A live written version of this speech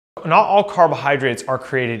Not all carbohydrates are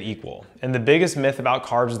created equal. And the biggest myth about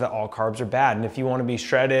carbs is that all carbs are bad. And if you want to be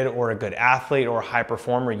shredded or a good athlete or a high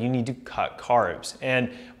performer, you need to cut carbs.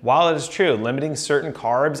 And while it is true, limiting certain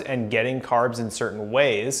carbs and getting carbs in certain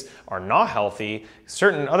ways are not healthy,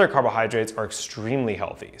 certain other carbohydrates are extremely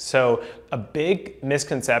healthy. So a big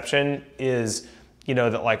misconception is,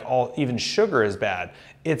 that like even sugar is bad.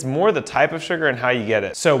 It's more the type of sugar and how you get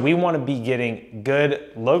it. So we want to be getting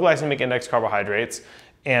good low glycemic index carbohydrates,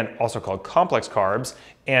 and also called complex carbs,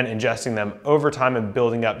 and ingesting them over time and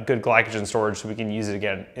building up good glycogen storage so we can use it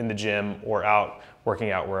again in the gym or out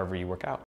working out wherever you work out.